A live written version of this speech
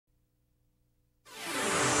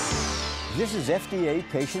This is FDA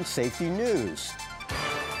Patient Safety News.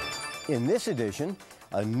 In this edition,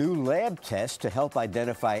 a new lab test to help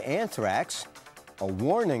identify anthrax, a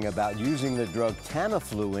warning about using the drug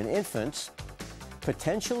Tamiflu in infants,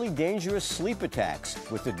 potentially dangerous sleep attacks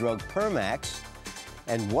with the drug Permax,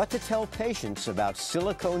 and what to tell patients about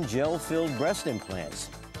silicone gel-filled breast implants.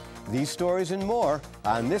 These stories and more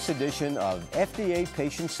on this edition of FDA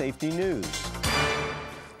Patient Safety News.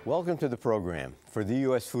 Welcome to the program. For the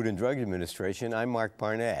U.S. Food and Drug Administration, I'm Mark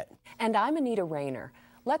Barnett. And I'm Anita Rayner.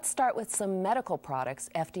 Let's start with some medical products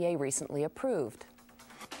FDA recently approved.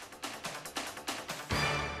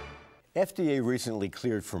 FDA recently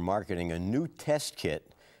cleared for marketing a new test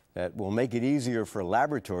kit that will make it easier for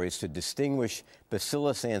laboratories to distinguish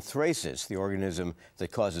Bacillus anthracis, the organism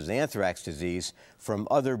that causes anthrax disease, from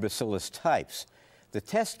other bacillus types. The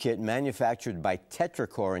test kit, manufactured by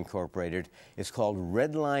Tetracore Incorporated, is called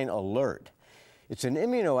Redline Alert. It's an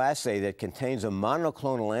immunoassay that contains a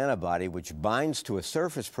monoclonal antibody which binds to a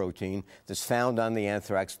surface protein that's found on the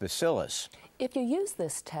anthrax bacillus. If you use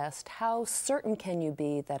this test, how certain can you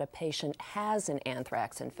be that a patient has an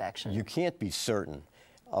anthrax infection? You can't be certain.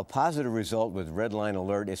 A positive result with Redline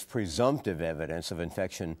Alert is presumptive evidence of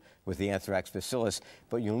infection with the anthrax bacillus,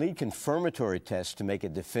 but you'll need confirmatory tests to make a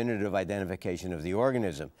definitive identification of the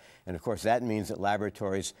organism. And of course, that means that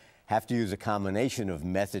laboratories have to use a combination of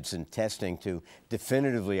methods and testing to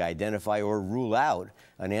definitively identify or rule out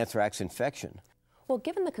an anthrax infection. Well,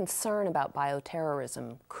 given the concern about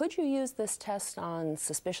bioterrorism, could you use this test on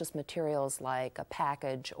suspicious materials like a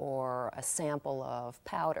package or a sample of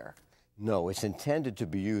powder? No, it's intended to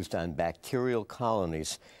be used on bacterial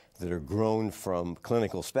colonies that are grown from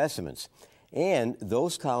clinical specimens. And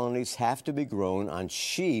those colonies have to be grown on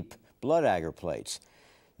sheep blood agar plates.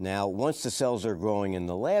 Now, once the cells are growing in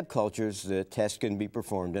the lab cultures, the test can be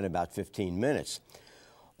performed in about 15 minutes.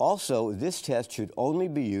 Also, this test should only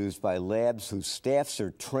be used by labs whose staffs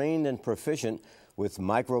are trained and proficient with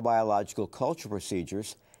microbiological culture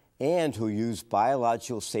procedures and who use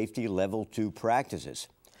biological safety level 2 practices.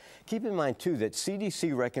 Keep in mind, too, that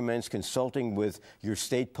CDC recommends consulting with your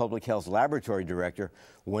state public health laboratory director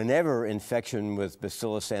whenever infection with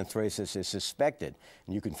Bacillus anthracis is suspected.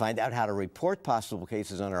 And you can find out how to report possible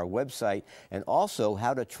cases on our website and also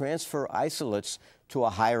how to transfer isolates to a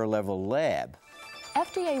higher level lab.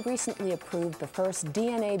 FDA recently approved the first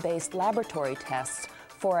DNA-based laboratory tests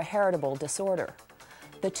for a heritable disorder.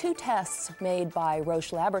 The two tests made by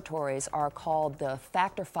Roche Laboratories are called the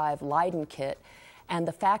Factor V Leiden kit and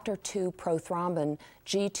the Factor II prothrombin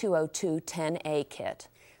G20210A kit.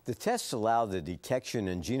 The tests allow the detection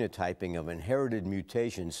and genotyping of inherited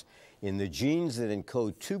mutations in the genes that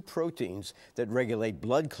encode two proteins that regulate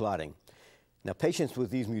blood clotting. Now, patients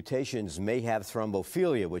with these mutations may have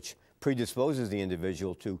thrombophilia, which predisposes the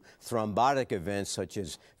individual to thrombotic events such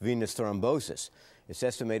as venous thrombosis. It's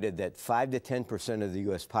estimated that 5 to 10% of the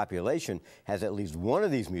U.S. population has at least one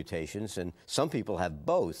of these mutations, and some people have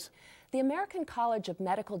both. The American College of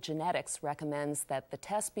Medical Genetics recommends that the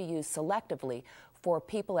test be used selectively for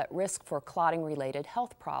people at risk for clotting-related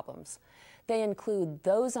health problems. They include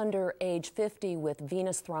those under age 50 with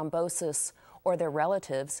venous thrombosis or their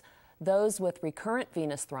relatives, those with recurrent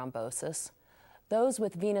venous thrombosis, those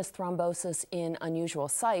with venous thrombosis in unusual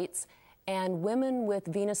sites, and women with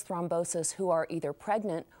venous thrombosis who are either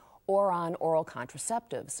pregnant or on oral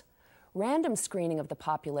contraceptives. Random screening of the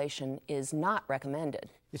population is not recommended.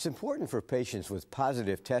 It's important for patients with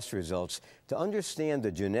positive test results to understand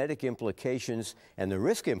the genetic implications and the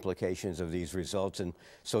risk implications of these results, and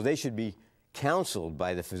so they should be counseled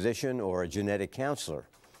by the physician or a genetic counselor.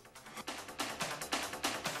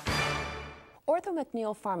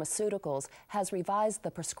 OrthoMcNeil Pharmaceuticals has revised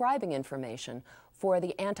the prescribing information for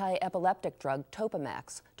the anti-epileptic drug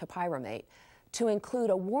Topamax, topiramate, to include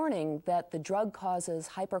a warning that the drug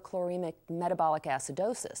causes hyperchloremic metabolic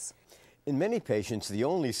acidosis. In many patients, the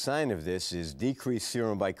only sign of this is decreased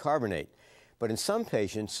serum bicarbonate. But in some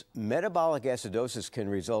patients, metabolic acidosis can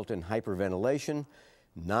result in hyperventilation,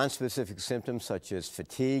 nonspecific symptoms such as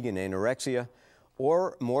fatigue and anorexia,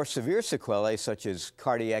 or more severe sequelae such as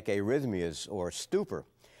cardiac arrhythmias or stupor.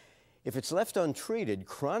 If it's left untreated,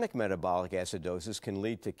 chronic metabolic acidosis can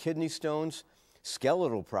lead to kidney stones,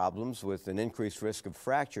 skeletal problems with an increased risk of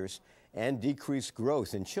fractures, and decreased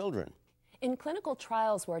growth in children. In clinical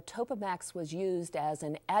trials where Topamax was used as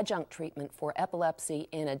an adjunct treatment for epilepsy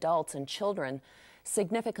in adults and children,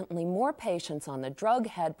 significantly more patients on the drug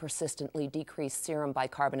had persistently decreased serum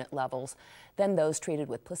bicarbonate levels than those treated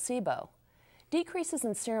with placebo. Decreases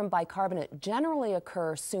in serum bicarbonate generally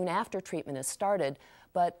occur soon after treatment is started,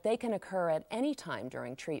 but they can occur at any time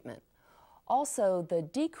during treatment. Also, the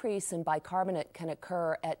decrease in bicarbonate can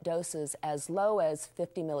occur at doses as low as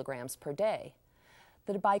 50 milligrams per day.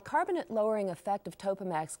 The bicarbonate lowering effect of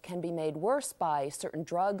Topamax can be made worse by certain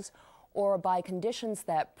drugs or by conditions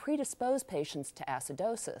that predispose patients to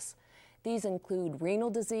acidosis. These include renal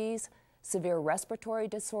disease, severe respiratory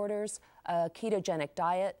disorders, a ketogenic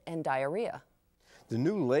diet, and diarrhea. The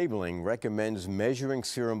new labeling recommends measuring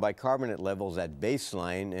serum bicarbonate levels at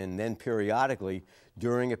baseline and then periodically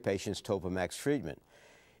during a patient's Topamax treatment.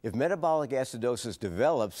 If metabolic acidosis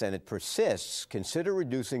develops and it persists, consider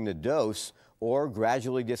reducing the dose or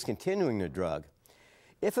gradually discontinuing the drug.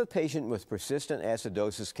 If a patient with persistent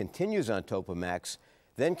acidosis continues on Topamax,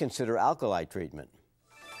 then consider alkali treatment.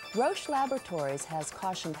 Roche Laboratories has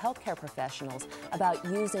cautioned healthcare professionals about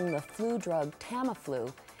using the flu drug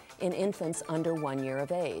Tamiflu in infants under 1 year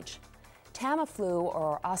of age. Tamiflu,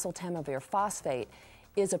 or oseltamivir phosphate,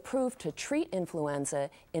 is approved to treat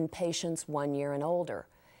influenza in patients 1 year and older.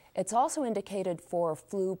 It's also indicated for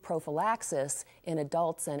flu prophylaxis in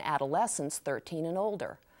adults and adolescents 13 and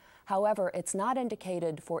older. However, it's not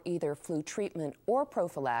indicated for either flu treatment or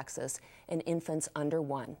prophylaxis in infants under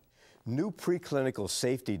 1. New preclinical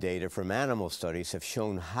safety data from animal studies have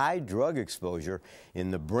shown high drug exposure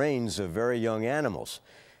in the brains of very young animals.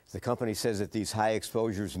 The company says that these high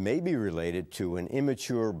exposures may be related to an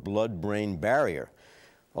immature blood-brain barrier.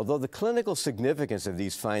 Although the clinical significance of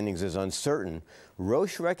these findings is uncertain,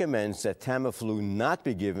 Roche recommends that Tamiflu not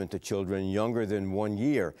be given to children younger than 1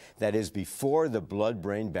 year, that is, before the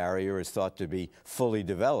blood-brain barrier is thought to be fully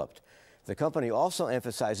developed. The company also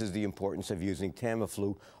emphasizes the importance of using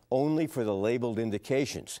Tamiflu only for the labeled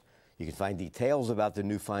indications. You can find details about the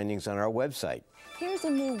new findings on our website. Here's a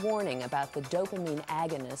new warning about the dopamine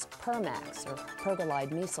agonist Permax, or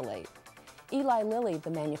pergolide mesylate. Eli Lilly, the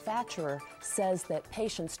manufacturer, says that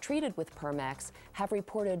patients treated with Permax have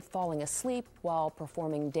reported falling asleep while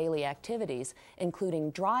performing daily activities,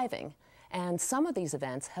 including driving, and some of these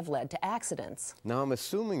events have led to accidents. Now, I'm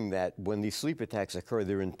assuming that when these sleep attacks occur,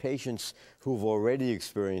 they're in patients who've already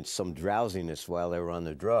experienced some drowsiness while they were on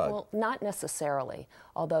the drug. Well, not necessarily.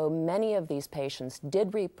 Although many of these patients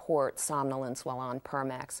did report somnolence while on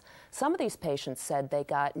Permax, some of these patients said they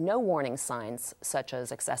got no warning signs, such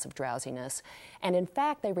as excessive drowsiness, and in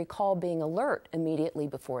fact, they recall being alert immediately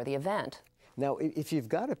before the event. Now, if you've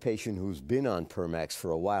got a patient who's been on Permax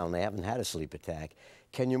for a while and they haven't had a sleep attack,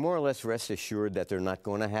 can you more or less rest assured that they're not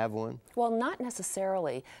going to have one? Well, not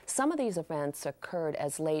necessarily. Some of these events occurred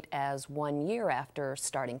as late as 1 year after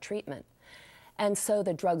starting treatment. And so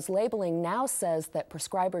the drug's labeling now says that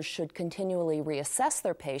prescribers should continually reassess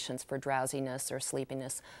their patients for drowsiness or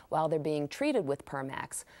sleepiness while they're being treated with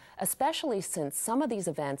Permax, especially since some of these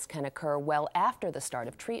events can occur well after the start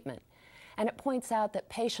of treatment. And it points out that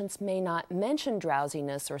patients may not mention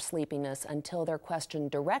drowsiness or sleepiness until they're questioned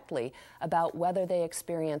directly about whether they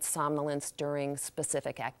experience somnolence during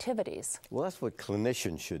specific activities. Well, that's what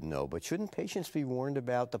clinicians should know, but shouldn't patients be warned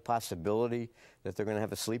about the possibility that they're going to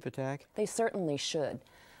have a sleep attack? They certainly should.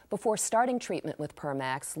 Before starting treatment with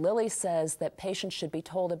Permax, Lilly says that patients should be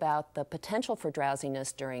told about the potential for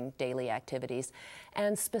drowsiness during daily activities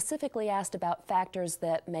and specifically asked about factors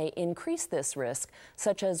that may increase this risk,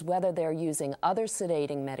 such as whether they're using other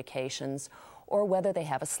sedating medications or whether they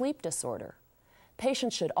have a sleep disorder.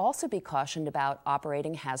 Patients should also be cautioned about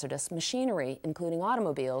operating hazardous machinery, including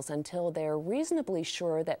automobiles, until they're reasonably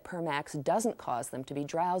sure that Permax doesn't cause them to be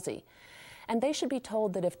drowsy. And they should be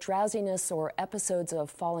told that if drowsiness or episodes of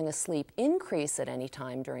falling asleep increase at any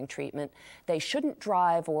time during treatment, they shouldn't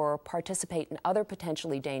drive or participate in other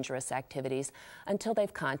potentially dangerous activities until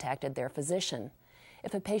they've contacted their physician.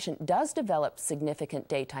 If a patient does develop significant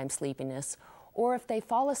daytime sleepiness, or if they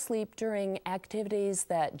fall asleep during activities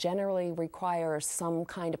that generally require some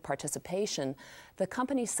kind of participation, the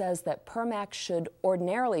company says that Permax should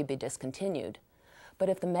ordinarily be discontinued. But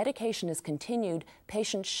if the medication is continued,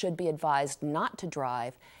 patients should be advised not to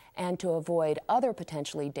drive and to avoid other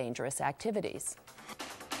potentially dangerous activities.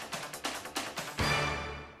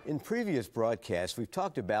 In previous broadcasts, we've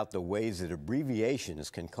talked about the ways that abbreviations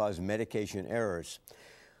can cause medication errors.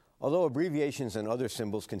 Although abbreviations and other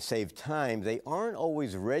symbols can save time, they aren't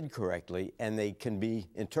always read correctly, and they can be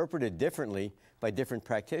interpreted differently by different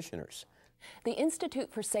practitioners. The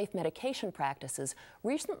Institute for Safe Medication Practices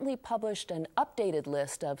recently published an updated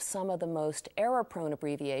list of some of the most error-prone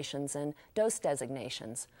abbreviations and dose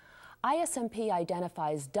designations. ISMP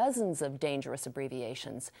identifies dozens of dangerous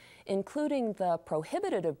abbreviations, including the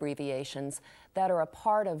prohibited abbreviations that are a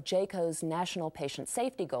part of JCAHO's National Patient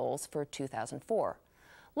Safety Goals for 2004.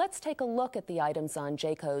 Let's take a look at the items on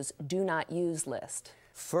JCAHO's Do Not Use list.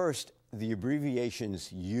 First, the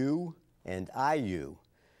abbreviations U, and IU.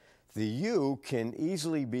 The U can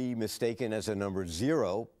easily be mistaken as a number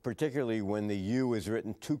 0, particularly when the U is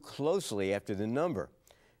written too closely after the number.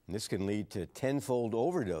 And this can lead to tenfold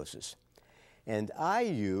overdoses. And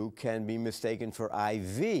IU can be mistaken for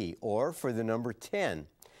IV, or for the number 10.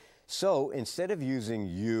 So instead of using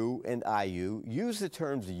U and IU, use the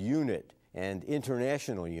terms unit and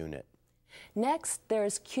international unit. Next,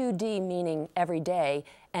 there's QD, meaning every day,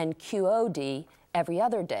 and QOD, every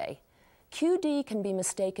other day. QD can be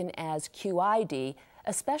mistaken as QID,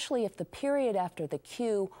 especially if the period after the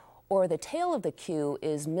Q or the tail of the Q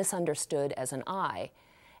is misunderstood as an I.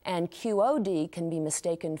 And QOD can be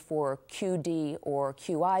mistaken for QD or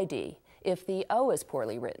QID if the O is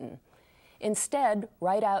poorly written. Instead,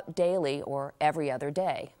 write out daily or every other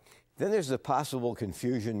day. Then there's the possible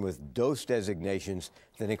confusion with dose designations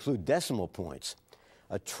that include decimal points.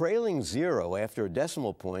 A trailing 0 after a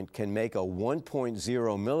decimal point can make a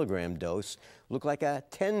 1.0 milligram dose look like a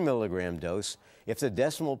 10 milligram dose if the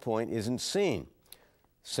decimal point isn't seen.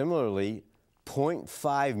 Similarly,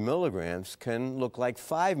 0.5 milligrams can look like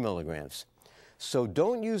 5 milligrams. So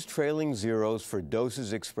don't use trailing zeros for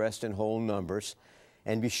doses expressed in whole numbers,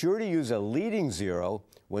 and be sure to use a leading 0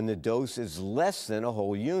 when the dose is less than a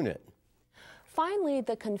whole unit. Finally,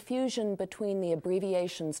 the confusion between the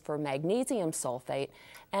abbreviations for magnesium sulfate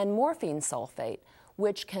and morphine sulfate,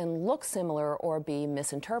 which can look similar or be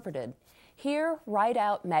misinterpreted. Here, write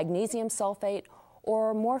out magnesium sulfate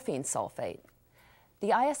or morphine sulfate. The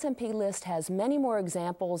ISMP list has many more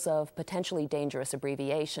examples of potentially dangerous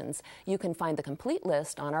abbreviations. You can find the complete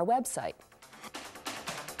list on our website.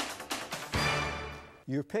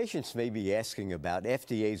 Your patients may be asking about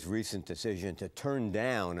FDA's recent decision to turn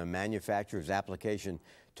down a manufacturer's application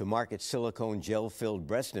to market silicone gel-filled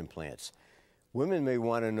breast implants. Women may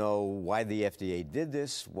want to know why the FDA did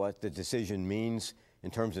this, what the decision means in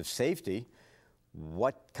terms of safety,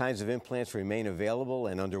 what kinds of implants remain available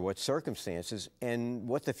and under what circumstances, and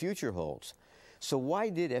what the future holds. So why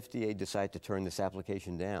did FDA decide to turn this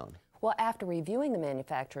application down? Well, after reviewing the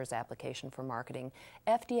manufacturer's application for marketing,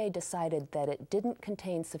 FDA decided that it didn't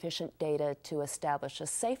contain sufficient data to establish a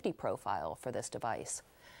safety profile for this device.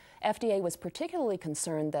 FDA was particularly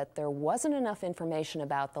concerned that there wasn't enough information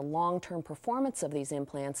about the long-term performance of these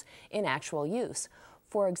implants in actual use.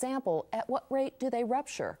 For example, at what rate do they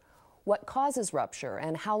rupture? What causes rupture,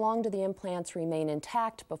 and how long do the implants remain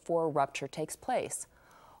intact before rupture takes place?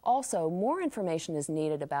 Also, more information is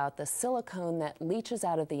needed about the silicone that leaches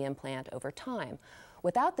out of the implant over time.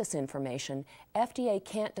 Without this information, FDA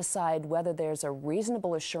can't decide whether there's a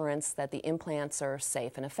reasonable assurance that the implants are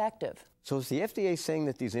safe and effective. So is the FDA saying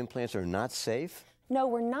that these implants are not safe? No,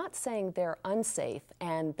 we're not saying they're unsafe,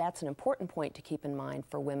 and that's an important point to keep in mind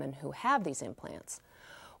for women who have these implants.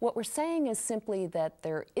 What we're saying is simply that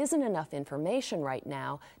there isn't enough information right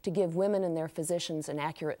now to give women and their physicians an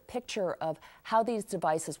accurate picture of how these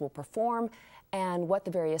devices will perform and what the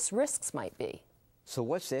various risks might be. So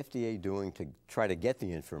what's the FDA doing to try to get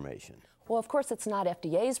the information? Well, of course, it's not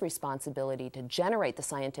FDA's responsibility to generate the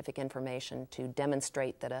scientific information to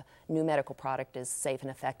demonstrate that a new medical product is safe and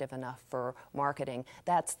effective enough for marketing.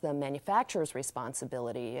 That's the manufacturer's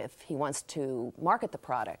responsibility if he wants to market the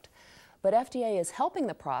product. But FDA is helping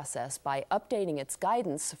the process by updating its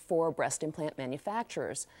guidance for breast implant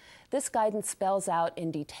manufacturers. This guidance spells out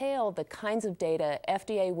in detail the kinds of data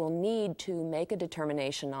FDA will need to make a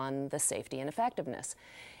determination on the safety and effectiveness.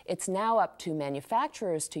 It's now up to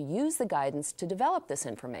manufacturers to use the guidance to develop this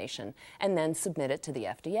information and then submit it to the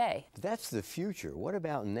FDA. That's the future. What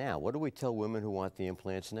about now? What do we tell women who want the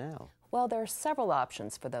implants now? Well, there are several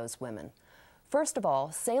options for those women. First of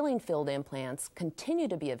all, saline-filled implants continue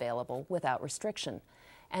to be available without restriction.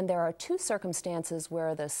 And there are two circumstances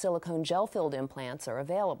where the silicone gel-filled implants are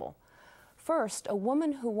available. First, a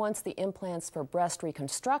woman who wants the implants for breast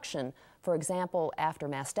reconstruction, for example, after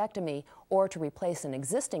mastectomy or to replace an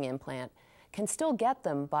existing implant, can still get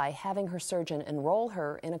them by having her surgeon enroll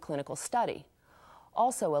her in a clinical study.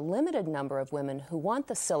 Also, a limited number of women who want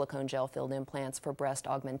the silicone gel-filled implants for breast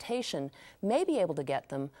augmentation may be able to get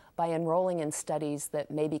them by enrolling in studies that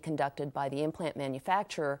may be conducted by the implant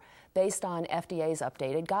manufacturer based on FDA's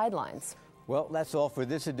updated guidelines. Well, that's all for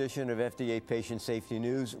this edition of FDA Patient Safety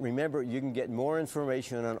News. Remember, you can get more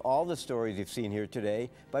information on all the stories you've seen here today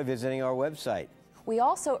by visiting our website. We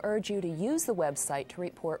also urge you to use the website to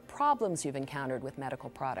report problems you've encountered with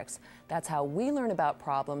medical products. That's how we learn about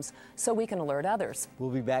problems so we can alert others.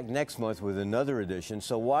 We'll be back next month with another edition,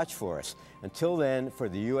 so watch for us. Until then, for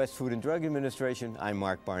the U.S. Food and Drug Administration, I'm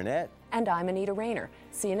Mark Barnett. And I'm Anita Rayner.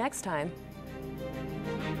 See you next time.